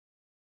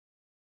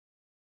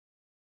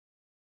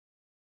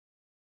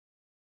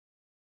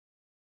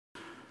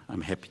I'm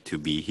happy to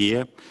be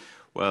here.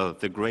 Well,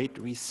 the Great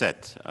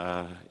Reset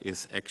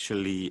is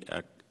actually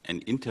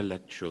an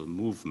intellectual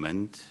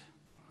movement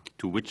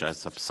to which I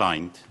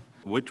subsigned,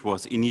 which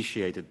was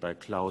initiated by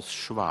Klaus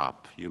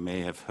Schwab. You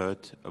may have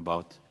heard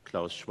about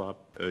Klaus Schwab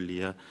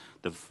earlier,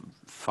 the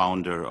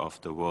founder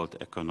of the World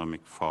Economic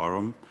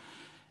Forum.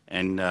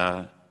 And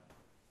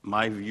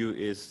my view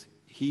is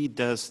he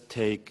does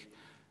take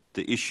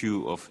the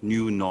issue of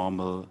new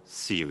normal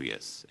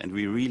serious. And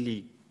we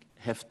really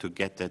have to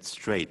get that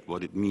straight,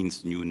 what it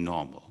means, new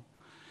normal.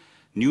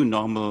 New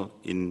normal,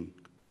 in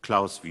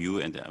Klaus'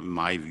 view and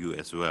my view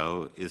as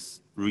well,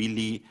 is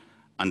really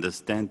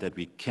understand that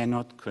we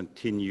cannot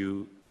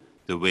continue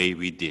the way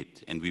we did,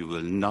 and we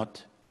will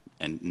not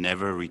and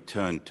never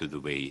return to the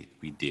way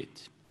we did.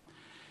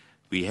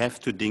 We have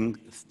to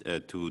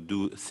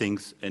do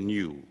things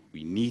anew.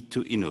 We need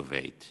to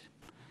innovate.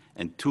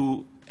 And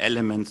two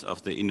elements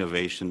of the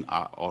innovation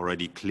are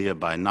already clear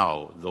by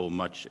now, though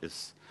much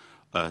is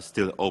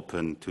still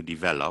open to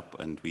develop,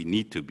 and we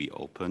need to be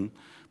open.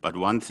 But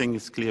one thing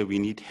is clear, we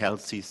need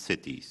healthy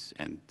cities.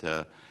 And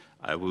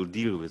I will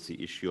deal with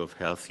the issue of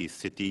healthy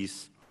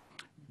cities,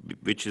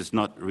 which is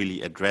not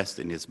really addressed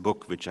in his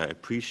book, which I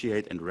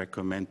appreciate and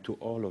recommend to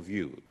all of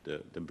you,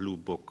 the blue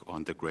book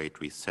on the Great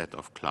Reset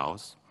of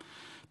Klaus.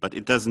 But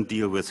it doesn't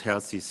deal with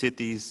healthy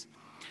cities,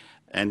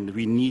 and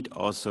we need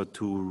also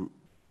to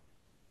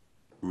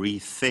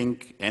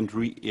rethink and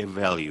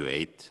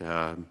reevaluate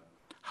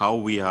how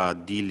we are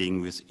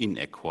dealing with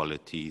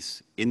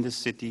inequalities in the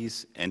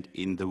cities and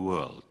in the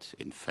world,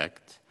 in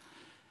fact.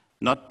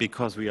 Not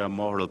because we are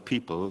moral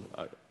people,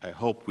 I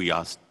hope we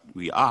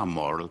are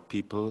moral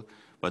people,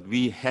 but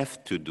we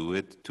have to do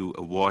it to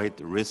avoid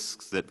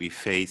risks that we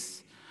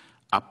face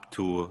up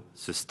to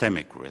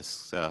systemic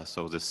risks.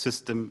 So the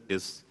system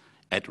is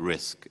at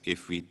risk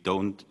if we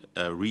don't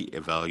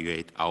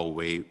reevaluate our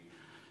way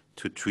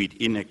to treat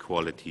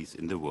inequalities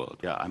in the world.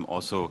 Yeah, I'm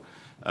also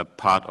a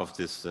part of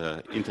this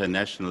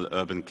International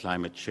Urban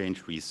Climate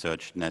Change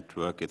Research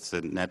Network. It's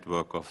a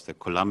network of the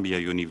Columbia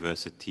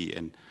University,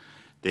 and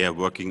they are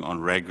working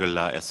on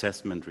regular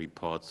assessment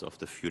reports of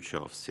the future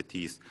of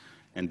cities.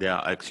 And there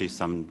are actually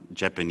some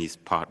Japanese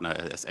partner.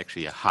 There's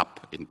actually a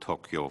hub in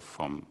Tōkyō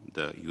from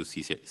the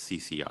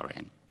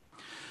UCCRN.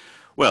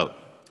 Well,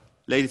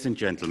 ladies and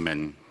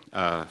gentlemen,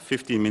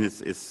 15 minutes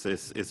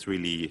is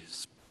really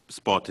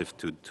sportive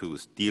to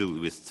deal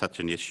with such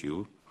an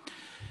issue.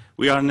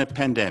 We are in a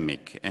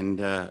pandemic,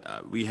 and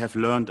we have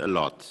learned a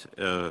lot,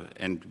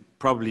 and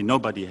probably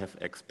nobody have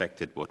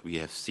expected what we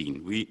have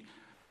seen.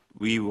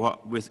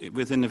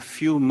 Within a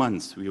few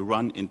months, we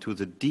run into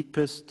the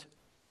deepest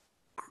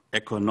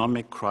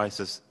economic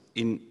crisis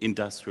in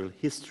industrial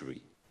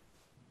history.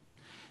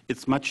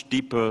 It's much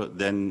deeper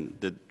than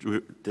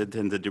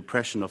the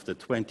depression of the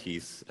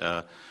 20s,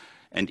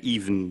 and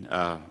even,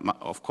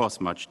 of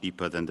course, much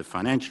deeper than the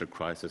financial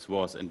crisis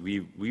was. And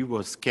we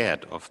were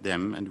scared of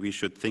them, and we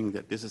should think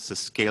that this is the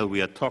scale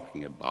we are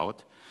talking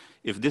about.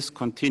 If this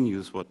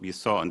continues, what we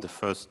saw in the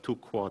first 2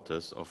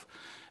 quarters of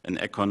an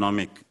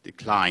economic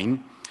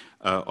decline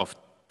of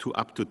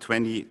up to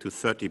 20 to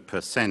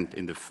 30%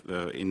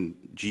 in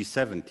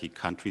G70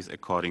 countries,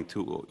 according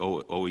to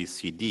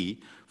OECD,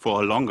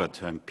 for a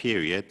longer-term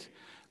period,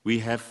 we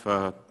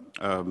have,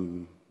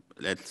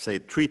 let's say,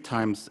 3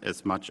 times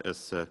as much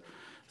as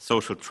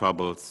social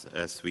troubles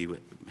as we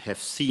have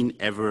seen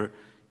ever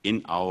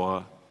in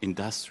our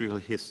industrial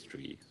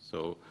history.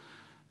 So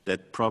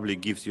that probably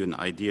gives you an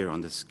idea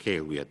on the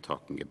scale we are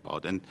talking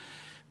about. And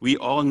we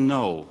all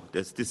know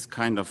there's this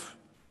kind of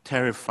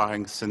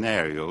terrifying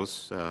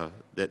scenarios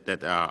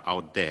that are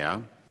out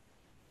there,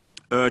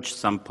 urge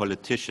some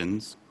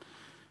politicians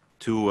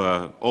to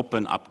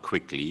open up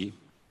quickly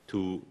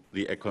to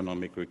the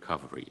economic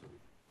recovery.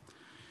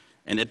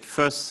 And at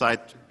first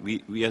sight,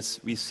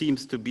 we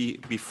seems to be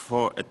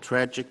before a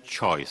tragic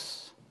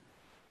choice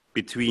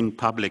between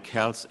public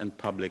health and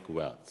public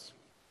wealth,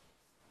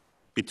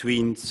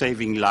 between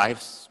saving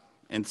lives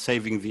and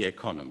saving the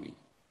economy.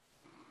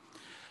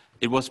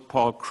 It was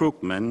Paul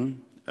Krugman,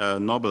 a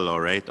Nobel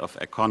laureate of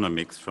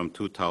economics from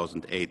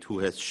 2008, who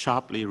has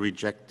sharply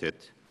rejected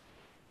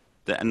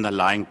the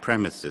underlying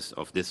premises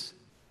of this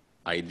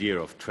idea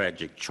of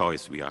tragic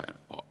choice we are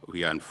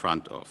in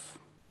front of.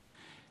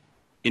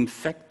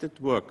 Infected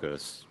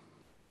workers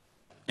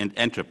and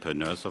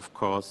entrepreneurs, of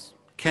course,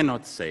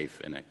 cannot save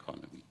an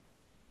economy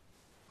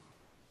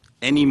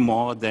any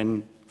more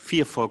than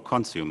fearful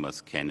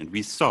consumers can. And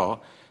we saw,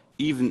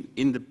 even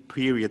in the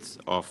periods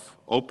of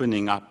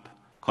opening up,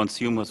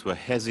 consumers were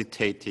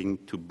hesitating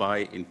to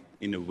buy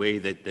in a way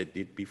that they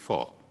did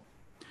before.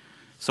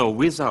 So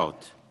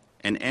without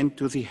an end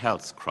to the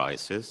health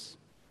crisis,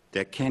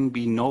 there can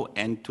be no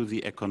end to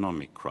the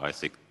economic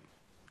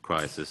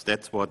crisis.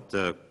 That's what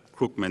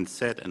Krugman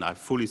said, and I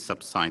fully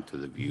subscribe to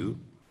the view.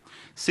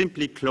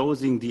 Simply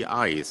closing the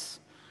eyes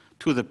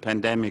to the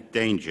pandemic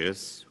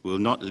dangers will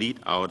not lead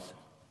out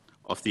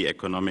of the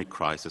economic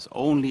crisis.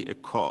 Only a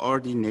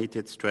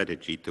coordinated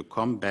strategy to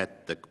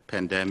combat the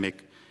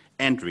pandemic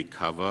and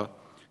recover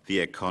the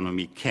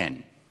economy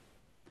can.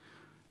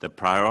 The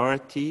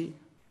priority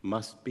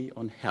must be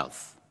on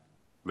health,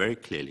 very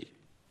clearly.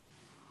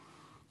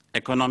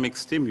 Economic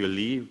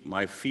stimuli,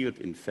 my field,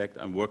 in fact,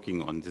 I'm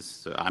working on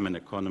this. I'm an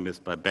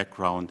economist by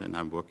background, and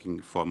I'm working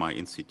for my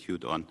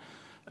institute on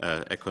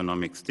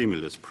economic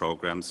stimulus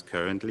programs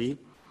currently,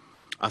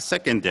 are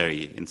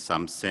secondary in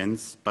some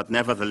sense, but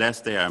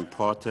nevertheless they are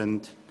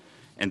important,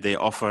 and they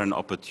offer an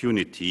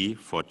opportunity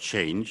for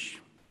change,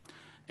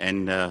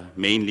 and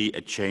mainly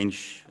a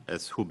change,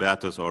 as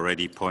Hubertus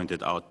already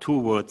pointed out,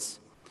 towards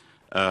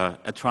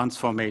a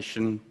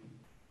transformation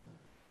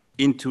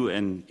into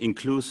an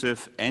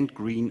inclusive and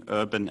green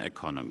urban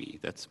economy.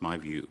 That's my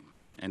view,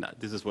 and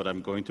this is what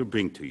I'm going to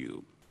bring to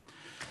you.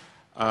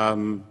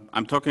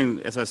 I'm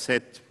talking, as I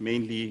said,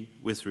 mainly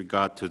with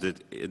regard to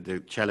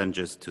the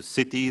challenges to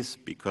cities,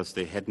 because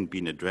they hadn't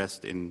been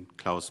addressed in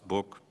Klaus'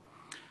 book.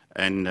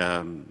 And,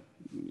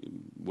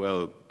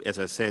 well, as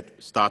I said,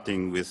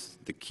 starting with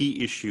the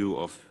key issue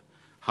of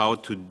how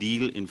to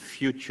deal in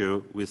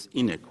future with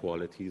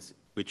inequalities,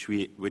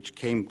 which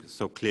came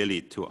so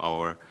clearly to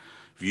our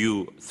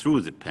view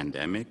through the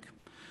pandemic,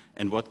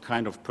 and what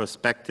kind of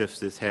perspectives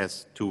this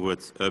has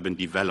towards urban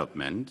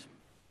development.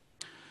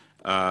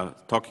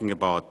 Talking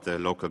about the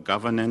local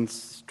governance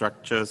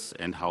structures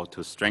and how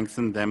to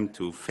strengthen them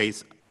to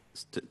face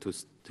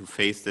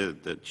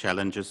the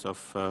challenges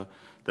of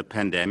the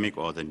pandemic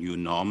or the new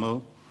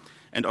normal.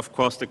 And of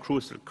course, the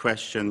crucial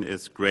question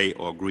is gray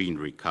or green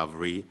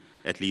recovery,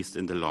 at least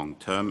in the long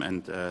term.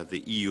 And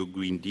the EU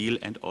Green Deal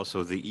and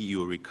also the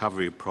EU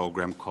recovery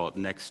program called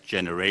Next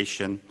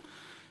Generation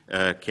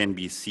can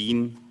be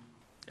seen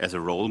as a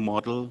role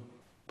model,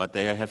 but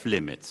they have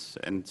limits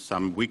and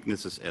some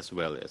weaknesses as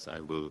well, as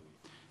I will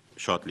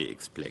shortly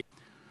explain.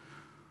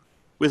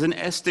 With an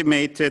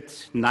estimated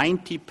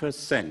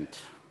 90%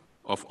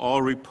 of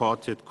all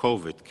reported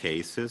COVID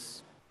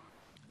cases,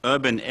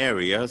 urban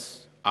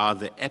areas are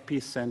the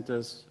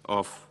epicenters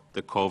of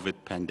the COVID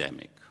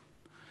pandemic.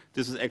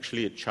 This is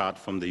actually a chart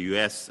from the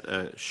US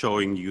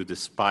showing you the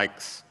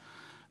spikes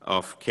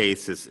of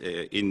cases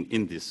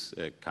in this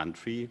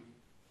country.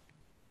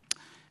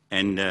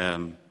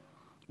 And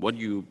what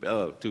you,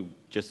 to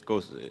just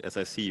go, as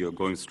I see you're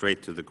going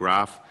straight to the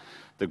graph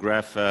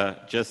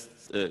just,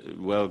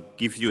 well,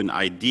 gives you an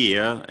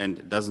idea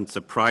and doesn't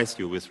surprise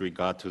you with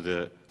regard to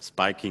the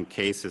spiking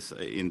cases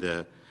in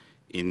the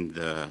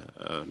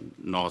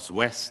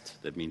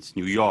Northwest. That means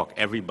New York.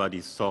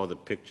 Everybody saw the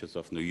pictures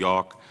of New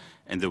York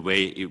and the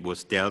way it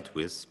was dealt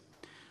with.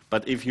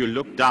 But if you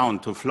look down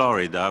to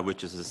Florida,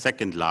 which is the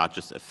second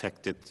largest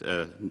affected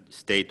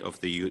state of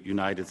the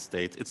United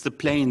States, it's the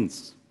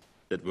plains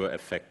that were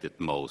affected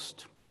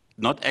most.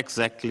 Not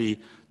exactly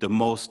the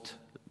most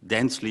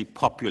densely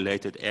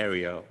populated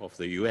area of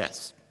the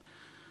US.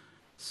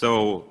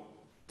 So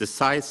the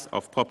size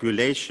of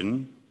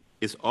population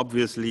is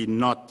obviously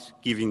not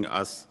giving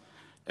us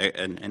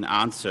an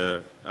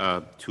answer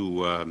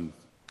to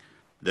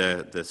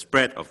the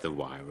spread of the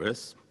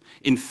virus.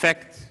 In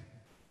fact,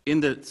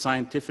 in the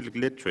scientific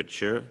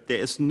literature, there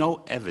is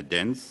no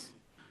evidence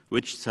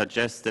which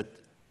suggests that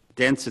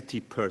density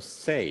per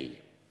se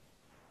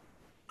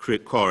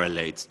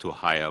correlates to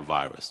higher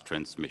virus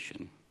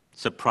transmission,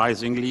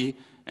 surprisingly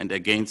and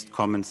against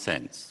common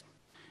sense.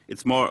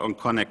 It's more on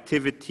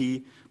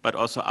connectivity, but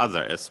also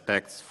other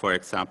aspects, for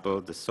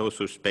example, the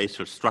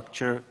socio-spatial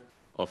structure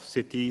of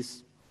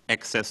cities,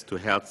 access to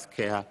health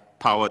care,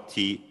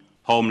 poverty,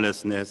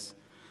 homelessness,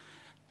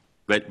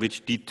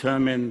 which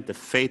determine the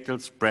fatal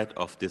spread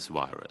of this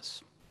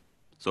virus.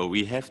 So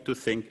we have to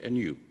think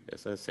anew,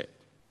 as I said,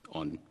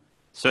 on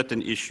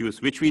certain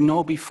issues which we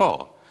know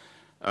before.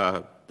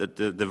 That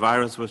the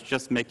virus was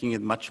just making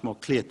it much more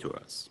clear to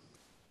us.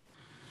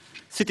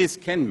 Cities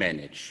can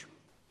manage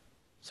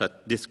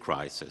this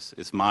crisis,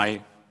 is my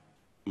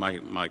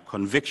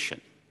conviction,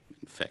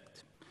 in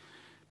fact,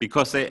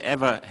 because they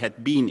ever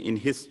had been in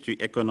history,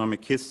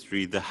 economic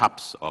history, the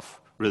hubs of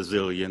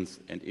resilience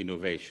and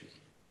innovation.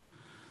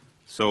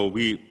 So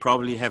we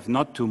probably have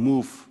not to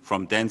move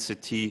from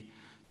density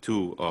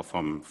to, or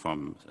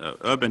from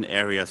urban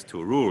areas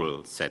to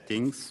rural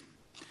settings,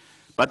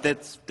 but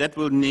that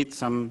will need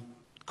some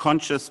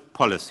conscious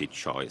policy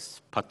choice,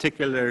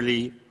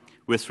 particularly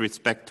with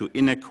respect to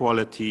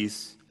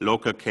inequalities,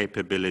 local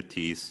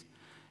capabilities,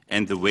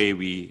 and the way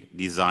we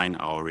design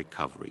our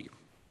recovery.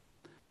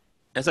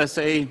 As I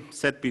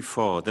said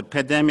before, the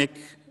pandemic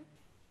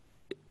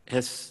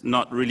has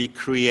not really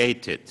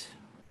created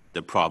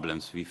the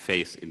problems we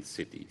face in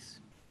cities.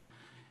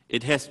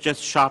 It has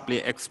just sharply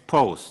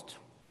exposed,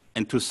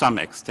 and to some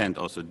extent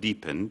also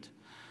deepened,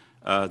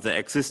 the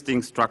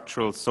existing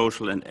structural,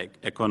 social, and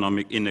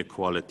economic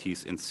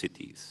inequalities in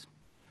cities.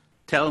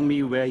 Tell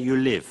me where you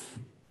live,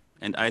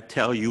 and I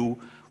tell you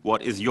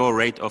what is your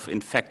rate of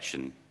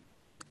infection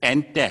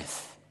and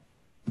death.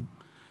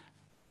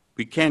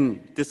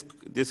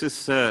 This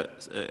is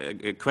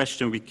a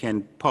question we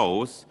can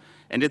pose,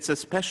 and it's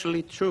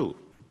especially true.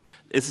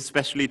 It's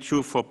especially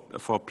true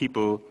for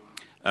people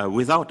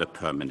without a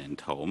permanent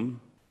home.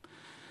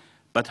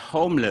 But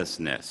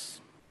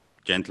homelessness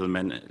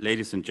gentlemen,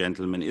 ladies and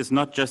gentlemen, is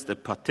not just a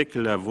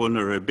particular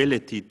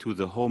vulnerability to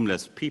the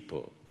homeless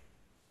people.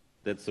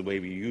 That's the way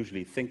we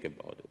usually think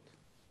about it.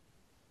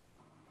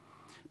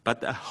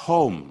 But a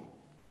home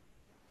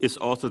is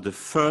also the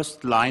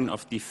first line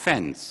of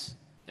defense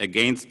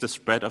against the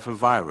spread of a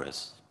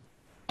virus.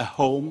 A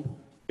home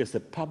is a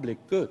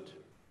public good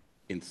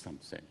in some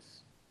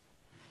sense.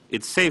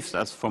 It saves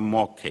us from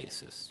more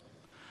cases.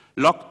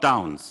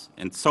 Lockdowns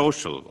and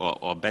social,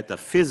 or better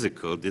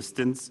physical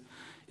distance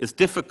is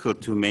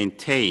difficult to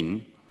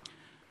maintain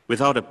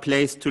without a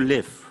place to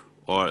live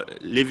or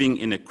living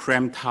in a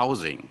cramped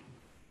housing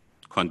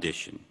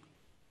condition.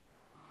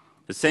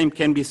 The same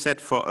can be said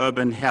for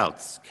urban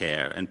health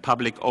care and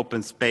public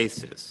open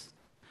spaces.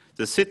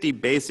 The city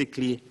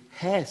basically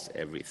has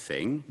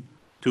everything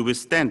to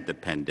withstand the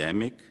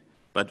pandemic,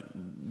 but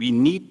we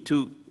need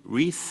to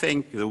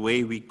rethink the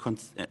way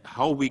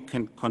how we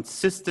can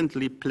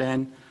consistently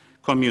plan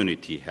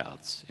community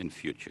health in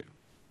future.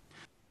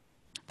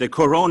 The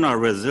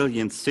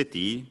corona-resilient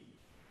city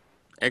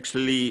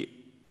actually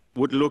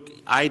would look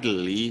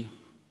ideally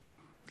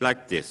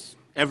like this.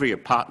 Every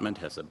apartment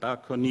has a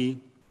balcony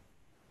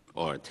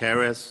or a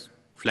terrace,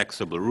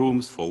 flexible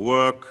rooms for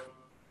work,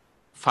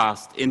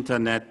 fast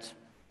internet,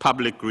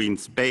 public green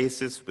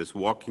spaces with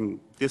walking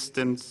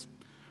distance,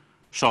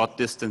 short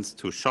distance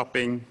to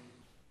shopping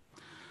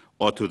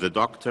or to the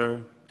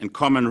doctor, and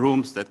common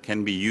rooms that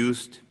can be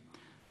used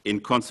in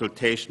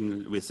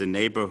consultation with the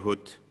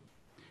neighborhood,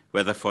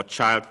 whether for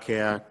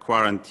childcare,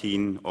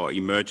 quarantine, or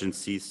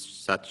emergencies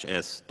such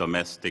as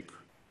domestic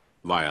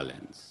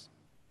violence.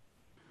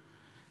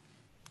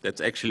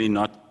 That's actually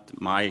not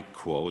my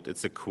quote,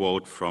 it's a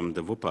quote from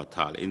the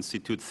Wuppertal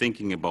Institute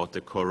thinking about the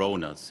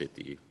Corona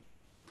city.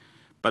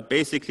 But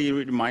basically it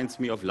reminds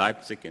me of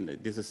Leipzig, and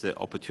this is the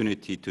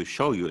opportunity to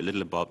show you a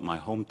little about my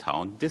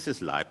hometown. This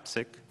is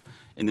Leipzig,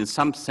 and in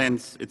some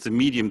sense it's a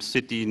medium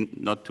city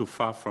not too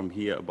far from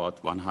here,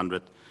 about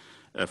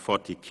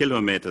 140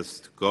 kilometers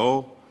to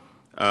go.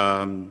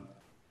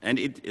 And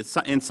it's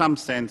in some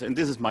sense, and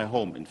this is my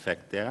home in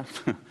fact there,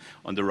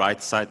 on the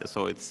right side,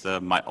 so it's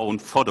my own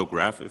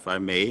photograph, if I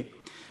may.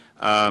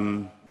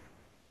 And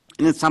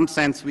in some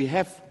sense, we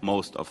have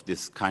most of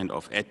this kind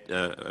of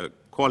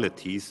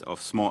qualities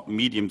of small,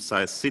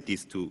 medium-sized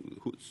cities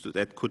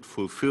that could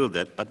fulfill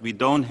that, but we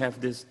don't have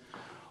this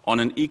on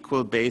an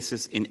equal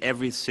basis in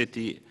every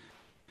city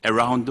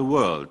around the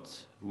world,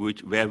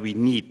 where we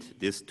need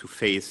this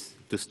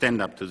to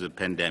stand up to the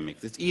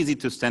pandemic. It's easy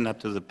to stand up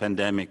to the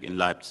pandemic in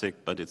Leipzig,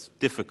 but it's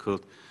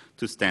difficult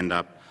to stand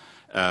up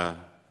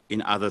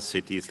in other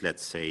cities,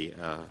 let's say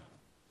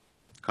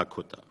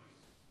Calcutta.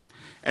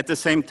 At the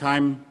same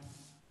time,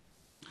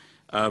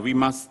 we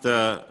must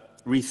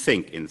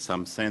rethink in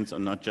some sense, or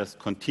not just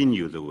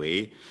continue the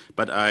way,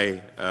 but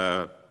I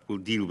will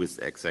deal with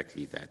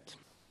exactly that.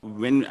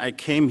 When I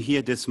came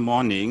here this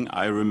morning,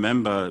 I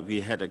remember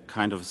we had a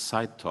kind of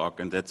side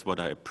talk, and that's what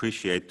I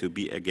appreciate, to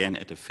be again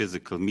at a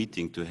physical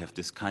meeting, to have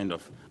this kind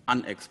of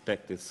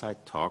unexpected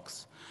side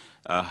talks.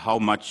 How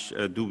much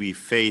do we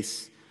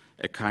face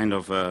a kind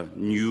of a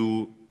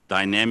new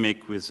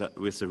dynamic with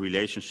the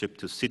relationship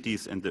to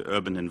cities and the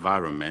urban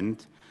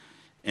environment?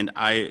 And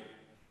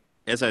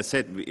as I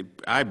said,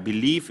 I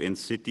believe in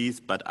cities,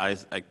 but I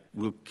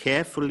will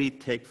carefully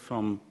take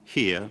from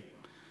here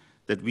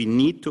that we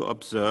need to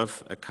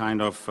observe a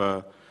kind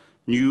of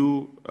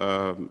new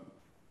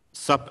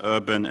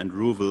suburban and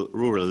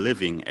rural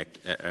living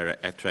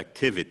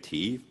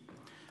attractivity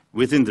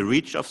within the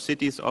reach of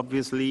cities,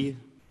 obviously.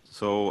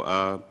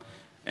 So,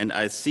 and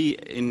I see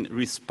in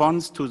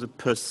response to the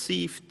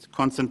perceived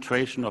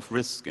concentration of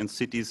risk in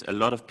cities, a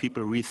lot of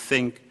people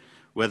rethink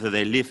whether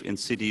they live in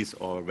cities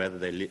or whether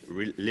they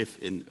live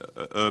in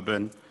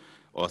urban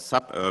or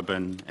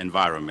suburban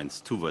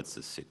environments towards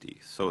the city.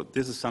 So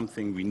this is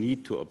something we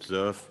need to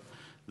observe,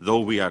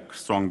 though we are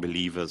strong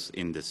believers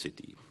in the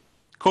city.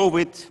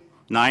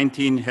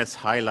 COVID-19 has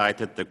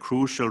highlighted the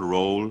crucial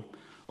role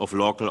of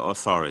local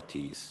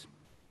authorities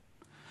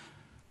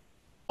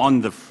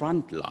on the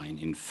front line,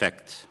 in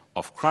fact,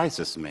 of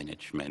crisis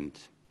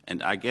management.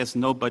 And I guess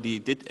nobody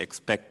did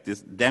expect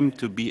them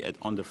to be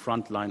on the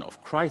front line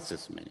of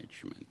crisis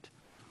management.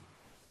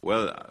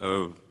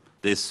 Well,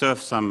 they serve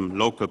some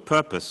local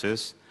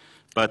purposes,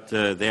 but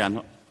they are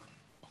not.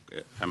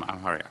 Okay, I'll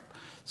hurry up.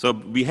 So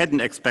we hadn't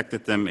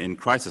expected them in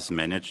crisis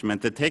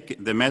management.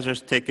 The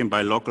measures taken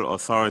by local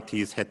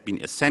authorities had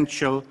been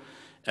essential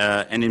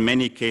and in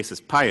many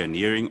cases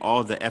pioneering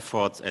all the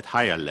efforts at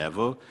higher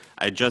level.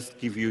 I just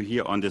give you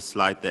here on this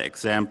slide the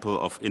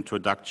example of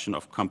introduction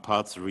of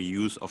compulsory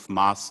use of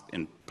masks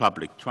in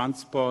public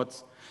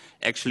transports.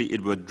 Actually,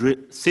 it were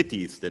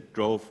cities that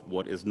drove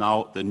what is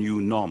now the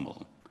new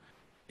normal.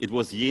 It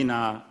was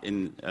Jena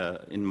in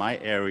my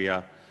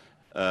area,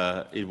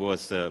 it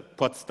was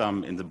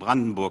Potsdam in the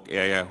Brandenburg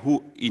area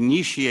who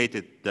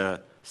initiated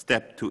the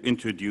step to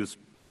introduce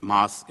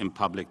masks in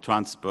public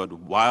transport,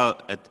 while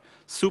at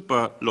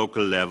super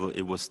local level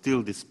it was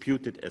still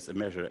disputed as a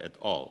measure at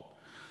all.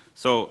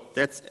 So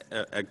that's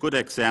a good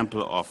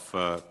example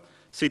of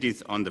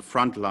cities on the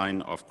front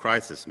line of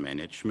crisis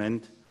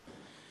management.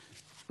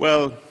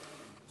 Well,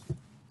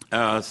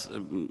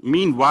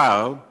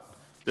 meanwhile,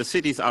 the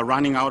cities are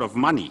running out of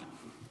money.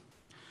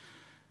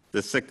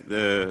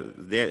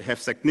 They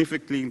have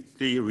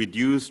significantly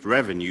reduced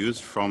revenues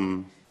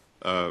from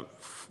an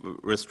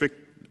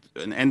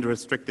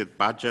unrestricted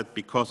budget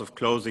because of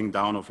closing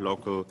down of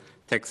local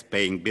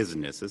tax-paying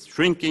businesses.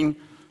 Shrinking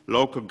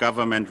local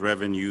government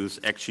revenues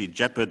actually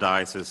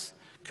jeopardizes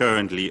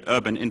currently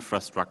urban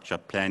infrastructure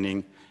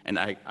planning, and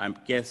I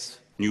guess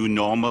new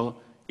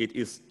normal it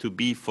is to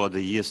be for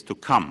the years to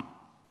come.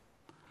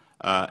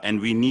 And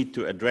we need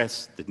to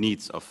address the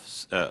needs of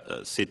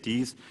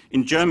cities.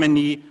 In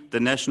Germany, the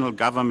national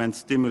government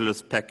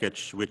stimulus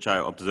package, which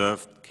I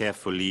observed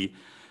carefully,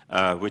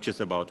 which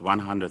is about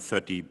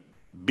 130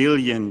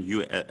 billion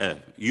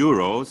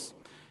euros,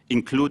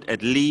 include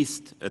at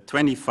least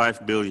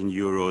 25 billion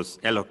euros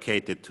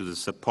allocated to the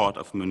support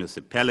of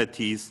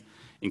municipalities,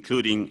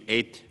 including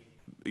 8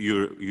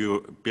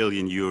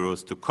 billion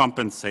euros to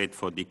compensate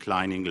for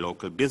declining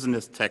local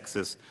business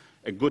taxes,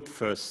 a good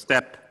first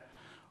step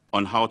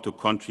on how to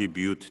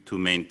contribute to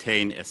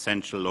maintain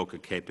essential local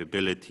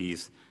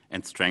capabilities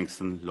and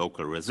strengthen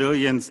local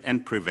resilience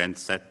and prevent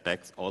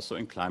setbacks also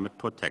in climate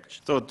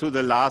protection. So to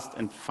the last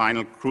and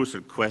final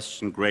crucial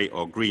question, gray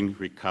or green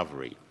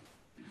recovery.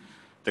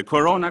 The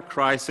corona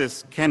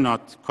crisis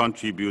cannot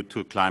contribute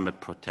to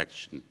climate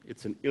protection.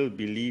 It's an ill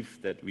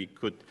belief that we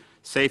could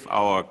save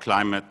our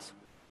climate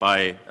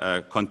by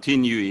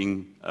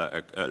continuing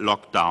a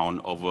lockdown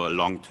over a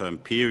long-term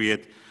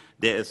period.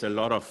 There is a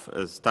lot of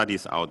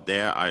studies out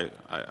there.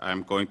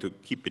 I'm going to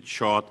keep it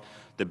short.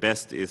 The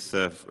best is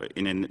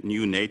in a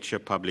new Nature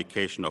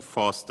publication of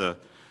Forster,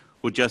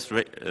 who just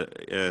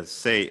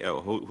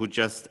who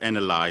just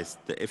analyzed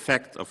the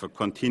effect of a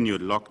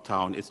continued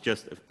lockdown is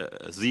just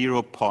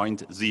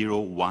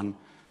 0.01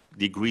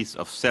 degrees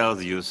of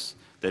Celsius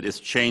that is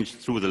changed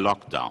through the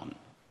lockdown.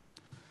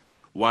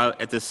 While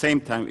at the same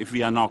time, if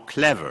we are now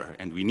clever,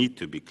 and we need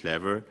to be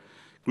clever,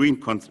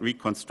 green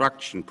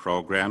reconstruction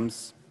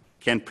programs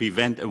can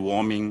prevent a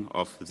warming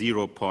of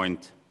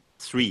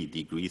 0.3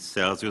 degrees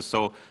Celsius,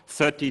 so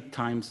 30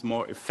 times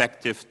more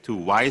effective to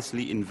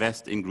wisely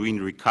invest in green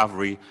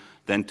recovery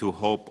than to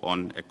hope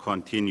on a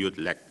continued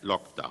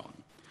lockdown.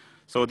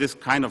 So this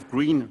kind of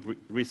green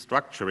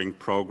restructuring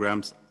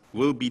programs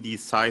will be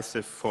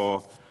decisive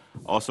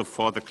also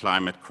for the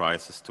climate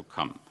crisis to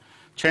come.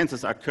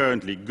 Chances are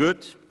currently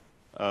good,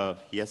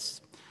 yes,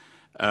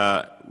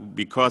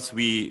 because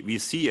we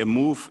see a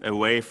move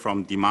away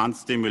from demand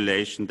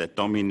stimulation that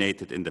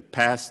dominated in the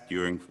past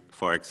during,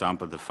 for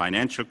example, the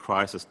financial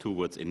crisis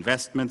towards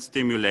investment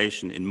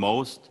stimulation in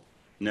most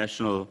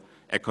national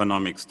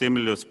economic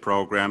stimulus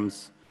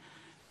programs.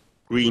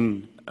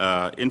 Green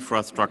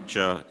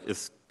infrastructure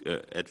is,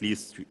 at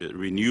least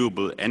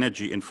renewable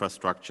energy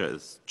infrastructure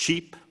is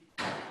cheap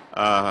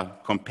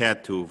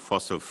compared to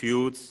fossil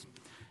fuels.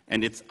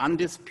 And it's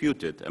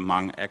undisputed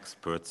among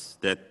experts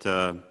that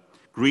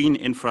green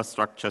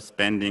infrastructure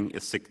spending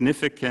is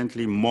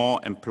significantly more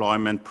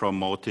employment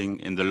promoting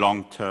in the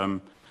long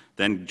term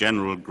than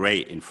general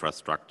gray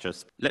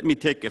infrastructures. Let me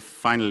take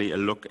finally a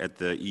look at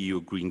the EU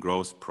Green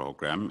Growth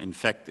Program. In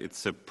fact,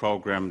 it's a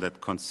program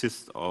that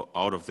consists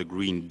out of the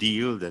Green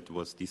Deal that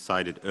was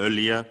decided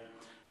earlier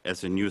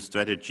as a new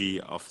strategy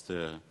of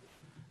the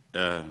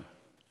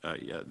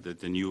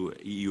new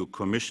EU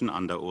Commission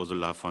under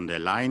Ursula von der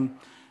Leyen.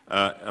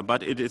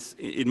 But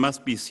it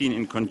must be seen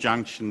in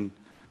conjunction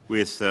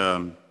with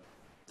the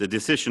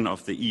decision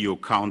of the EU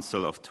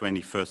Council of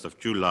 21st of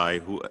July,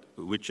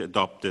 which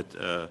adopted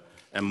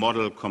a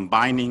model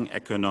combining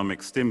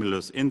economic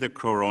stimulus in the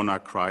corona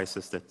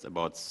crisis. That's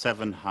about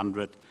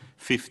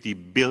 750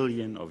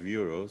 billion of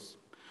euros,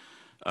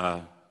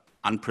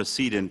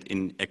 unprecedented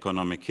in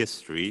economic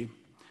history,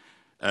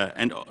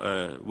 and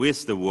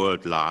with the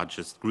world's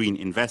largest green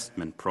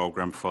investment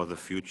program for the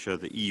future,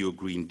 the EU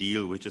Green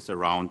Deal, which is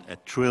around €1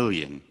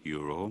 trillion.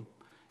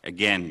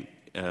 Again,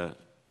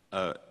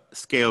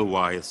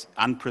 scale-wise,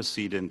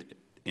 unprecedented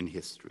in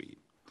history.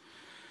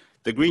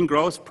 The Green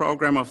Growth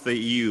Program of the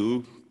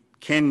EU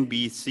can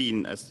be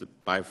seen as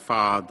by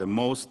far the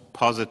most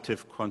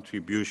positive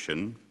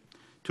contribution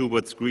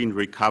towards green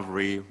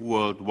recovery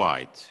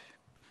worldwide.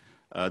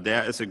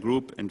 There is a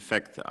group, in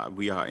fact,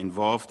 we are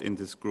involved in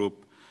this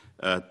group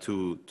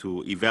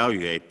to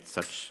evaluate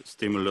such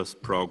stimulus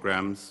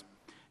programs.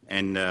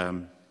 And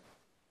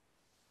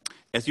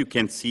as you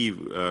can see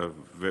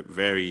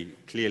very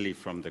clearly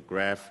from the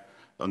graph,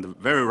 on the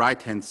very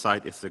right-hand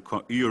side is the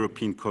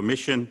European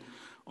Commission.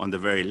 On the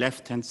very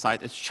left-hand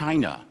side is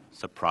China,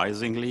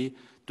 surprisingly,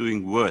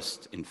 doing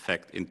worst, in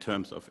fact, in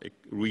terms of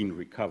green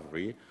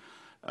recovery.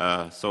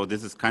 So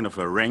this is kind of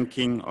a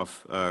ranking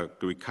of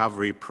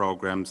recovery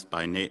programs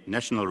by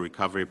national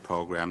recovery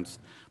programs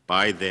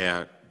by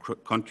their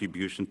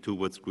contribution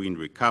towards green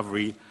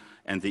recovery,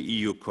 and the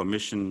EU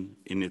Commission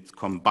in its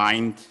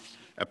combined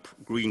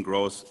green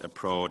growth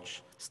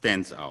approach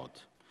stands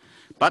out.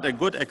 But a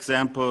good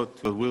example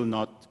will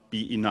not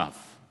be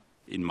enough,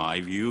 in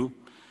my view,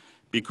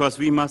 because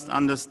we must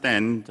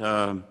understand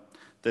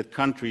that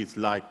countries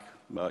like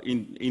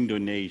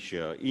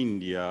Indonesia,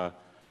 India,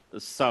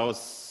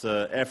 South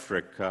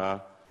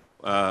Africa,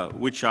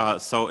 which are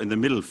so in the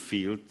middle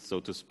field, so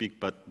to speak,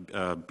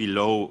 but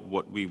below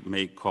what we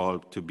may call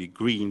to be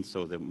green,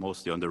 so they're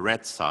mostly on the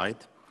red side,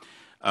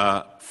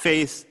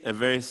 face a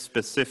very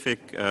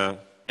specific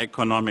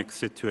economic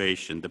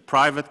situation. The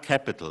private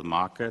capital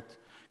market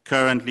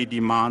currently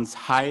demands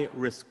high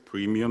risk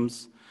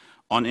premiums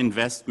on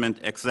investment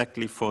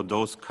exactly for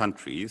those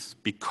countries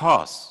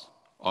because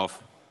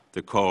of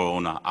the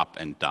corona up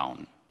and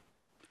down.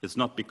 It's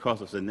not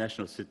because of the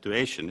national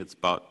situation, it's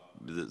about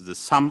the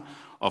sum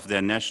of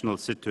their national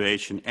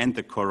situation and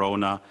the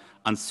corona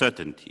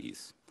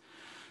uncertainties.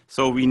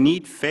 So we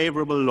need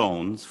favorable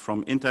loans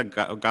from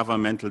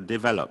intergovernmental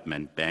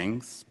development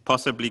banks,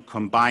 possibly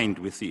combined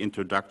with the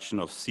introduction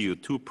of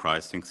CO2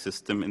 pricing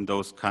system in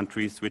those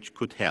countries, which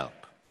could help.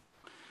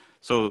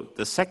 So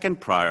the second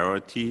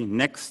priority,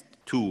 next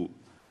to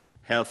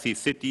healthy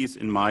cities,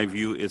 in my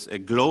view, is a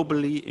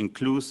globally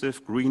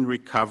inclusive green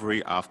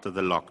recovery after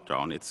the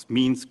lockdown. It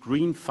means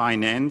green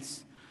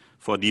finance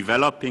for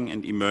developing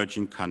and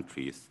emerging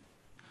countries.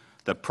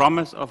 The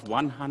promise of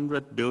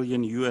 $100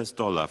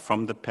 billion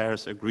from the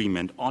Paris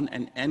Agreement on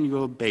an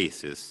annual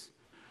basis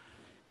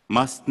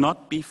must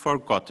not be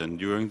forgotten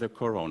during the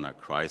corona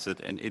crisis,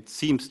 and it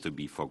seems to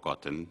be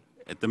forgotten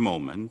at the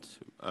moment.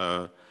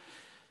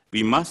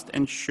 We must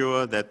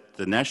ensure that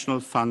the national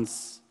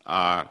funds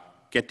are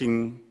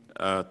getting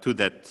to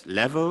that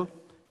level,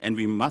 and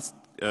we must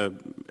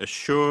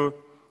assure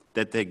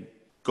that they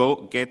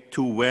get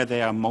to where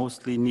they are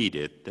mostly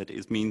needed. That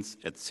means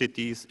at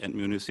cities and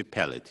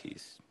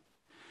municipalities.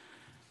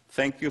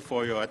 Thank you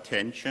for your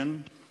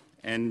attention.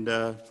 And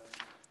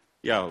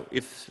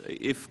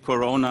if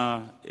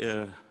Corona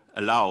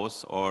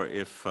allows, or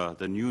if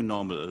the new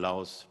normal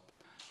allows,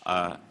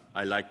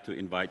 I'd like to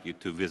invite you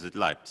to visit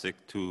Leipzig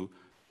to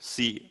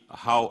see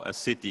how a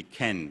city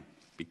can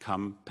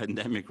become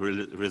pandemic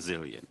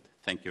resilient.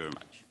 Thank you very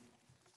much.